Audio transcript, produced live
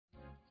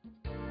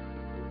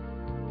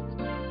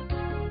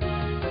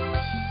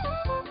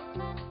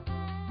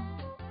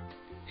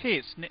Hey,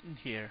 it's Nitin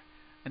here,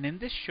 and in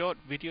this short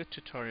video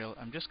tutorial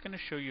I'm just going to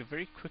show you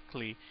very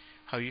quickly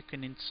how you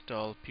can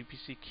install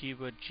PPC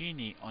Keyword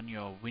Genie on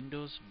your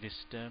Windows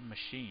Vista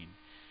machine.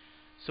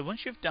 So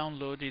once you've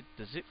downloaded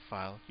the zip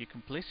file, you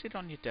can place it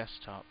on your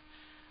desktop,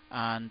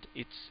 and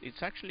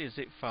it's actually a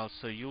zip file,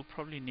 so you'll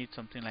probably need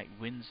something like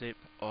WinZip,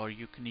 or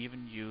you can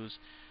even use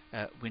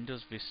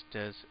Windows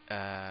Vista's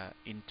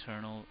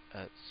internal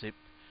zip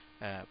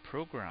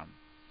program.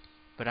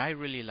 But I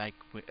really like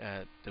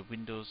the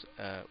Windows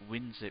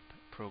WinZip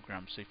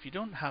program. So if you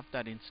don't have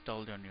that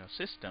installed on your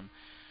system,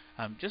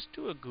 just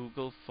do a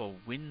Google for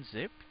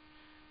WinZip,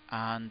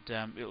 and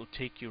it will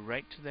take you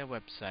right to their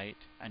website,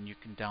 and you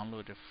can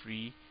download a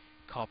free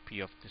copy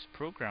of this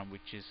program,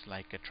 which is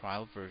like a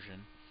trial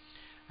version.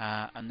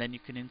 And then you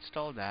can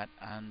install that,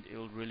 and it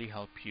will really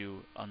help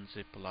you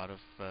unzip a lot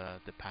of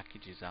the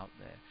packages out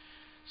there.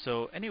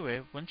 So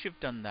anyway, once you've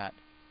done that,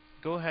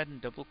 go ahead and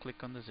double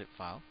click on the zip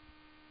file,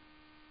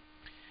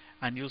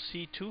 and you'll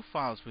see two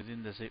files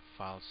within the zip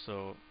file.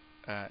 So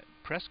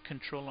press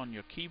Control on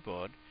your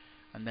keyboard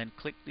and then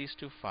click these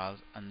two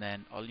files, and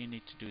then all you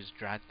need to do is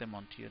drag them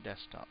onto your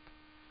desktop.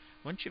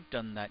 Once you've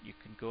done that, you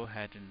can go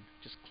ahead and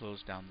just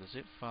close down the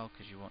zip file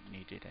because you won't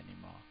need it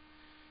anymore.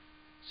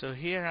 So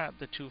here are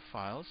the two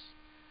files,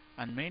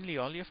 and mainly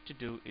all you have to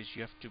do is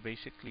you have to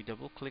basically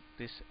double click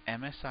this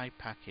MSI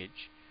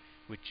package,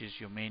 which is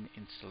your main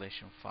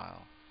installation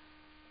file.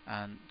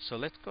 And so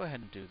let's go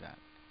ahead and do that.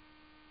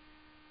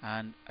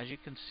 And as you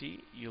can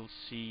see, you'll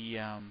see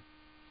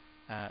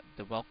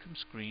the welcome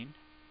screen,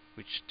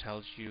 which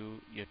tells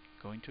you you're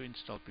going to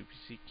install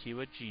PPC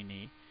Keyword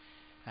Genie,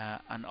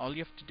 and all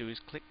you have to do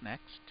is click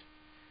next,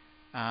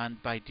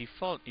 and by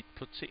default it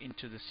puts it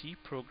into the C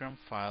program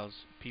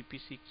files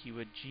PPC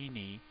Keyword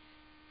Genie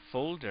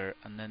folder,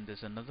 and then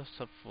there's another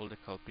subfolder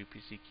called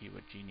PPC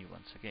Keyword Genie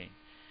once again.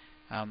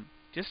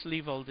 Just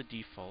leave all the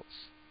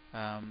defaults,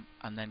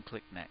 and then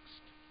click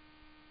next,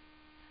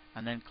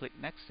 and then click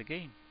next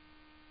again,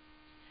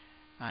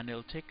 and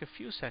it'll take a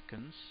few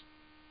seconds,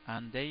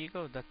 and there you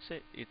go, that's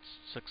it. It's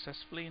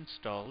successfully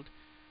installed,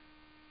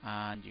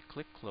 and you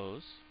click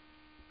close,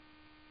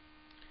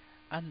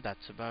 and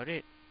that's about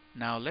it.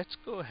 Now let's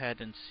go ahead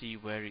and see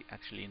where it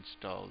actually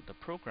installed the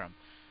program.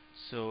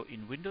 So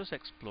in Windows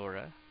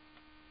Explorer,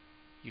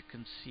 you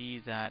can see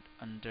that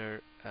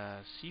under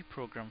C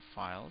program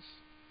files,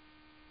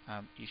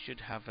 you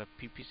should have a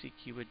PPC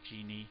Keyword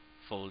Genie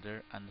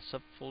folder and a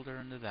subfolder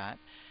under that,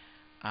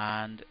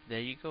 and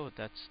there you go,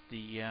 that's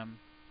the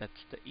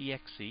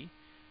exe.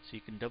 So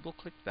you can double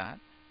click that,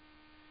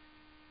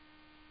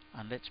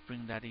 and let's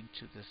bring that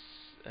into this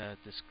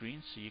the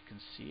screen so you can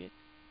see it,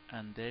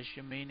 and there's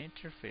your main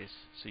interface.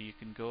 So you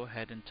can go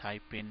ahead and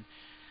type in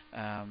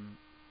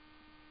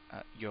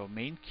your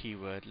main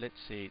keyword. Let's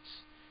say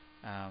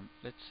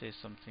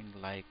something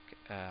like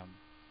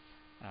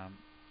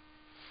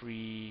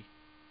free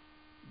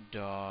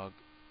dog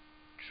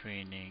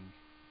training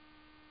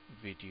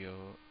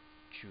video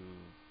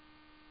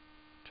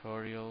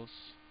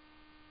tutorials.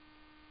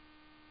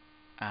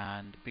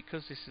 And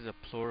because this is a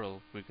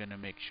plural, we're going to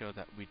make sure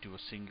that we do a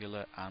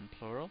singular and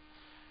plural,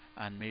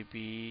 and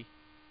maybe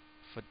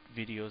for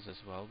videos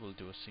as well we'll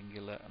do a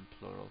singular and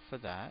plural for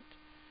that.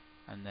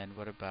 And then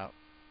what about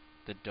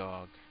the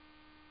dog?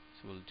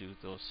 So we'll do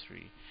those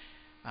three,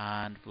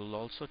 and we'll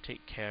also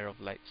take care of,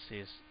 let's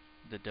say,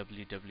 the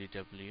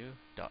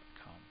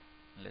www.com.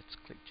 Let's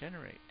click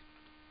generate,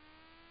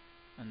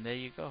 and there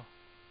you go,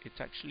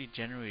 it's actually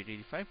generated.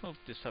 If I move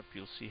this up,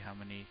 you'll see how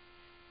many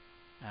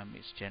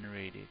it's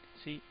generated.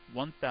 See,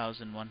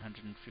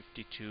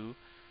 1152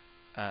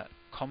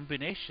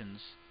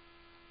 combinations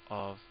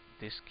of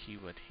this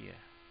keyword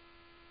here.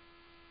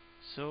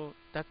 So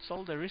that's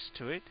all there is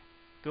to it.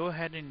 Go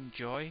ahead and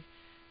enjoy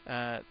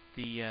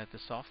the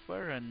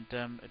software, and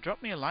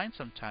drop me a line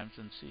sometimes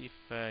and see if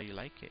you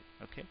like it.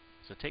 Okay,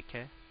 so take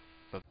care.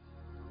 Bye.